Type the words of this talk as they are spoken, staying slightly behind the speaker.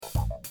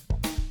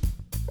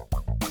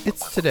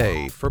It's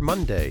today for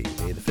Monday,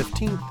 May the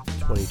 15th,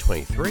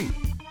 2023.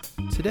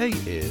 Today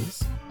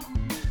is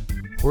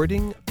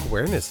Hoarding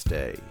Awareness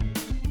Day,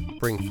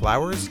 Bring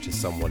Flowers to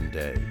Someone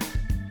Day,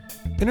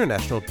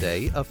 International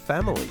Day of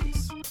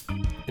Families,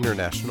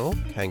 International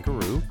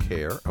Kangaroo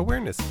Care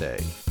Awareness Day.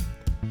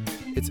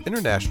 It's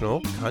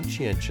International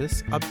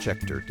Conscientious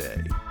Objector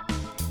Day.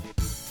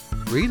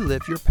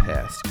 Relive your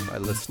past by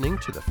listening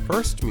to the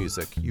first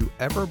music you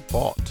ever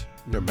bought,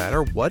 no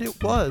matter what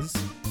it was.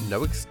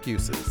 No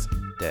Excuses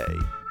Day.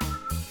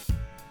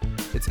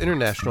 It's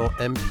International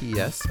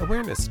MPS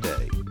Awareness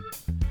Day,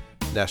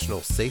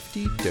 National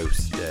Safety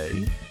Dose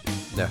Day,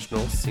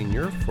 National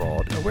Senior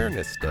Fraud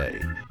Awareness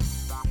Day.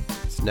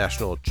 It's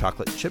National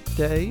Chocolate Chip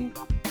Day,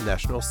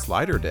 National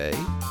Slider Day,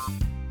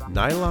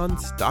 Nylon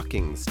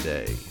Stockings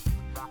Day,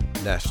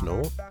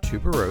 National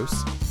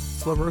Tuberose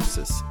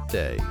Sclerosis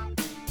Day.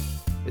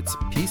 It's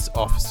Peace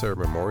Officer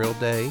Memorial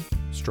Day,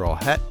 Straw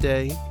Hat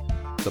Day,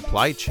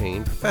 Supply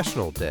Chain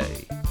Professional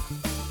Day,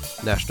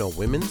 National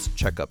Women's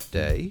Checkup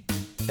Day,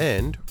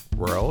 and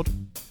World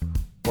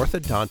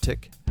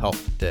Orthodontic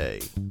Health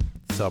Day.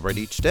 Celebrate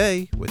each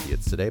day with the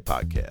It's Today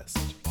podcast.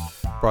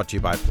 Brought to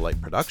you by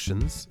Polite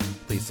Productions.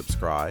 Please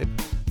subscribe,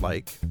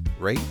 like,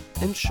 rate,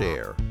 and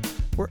share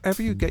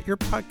wherever you get your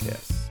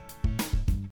podcasts.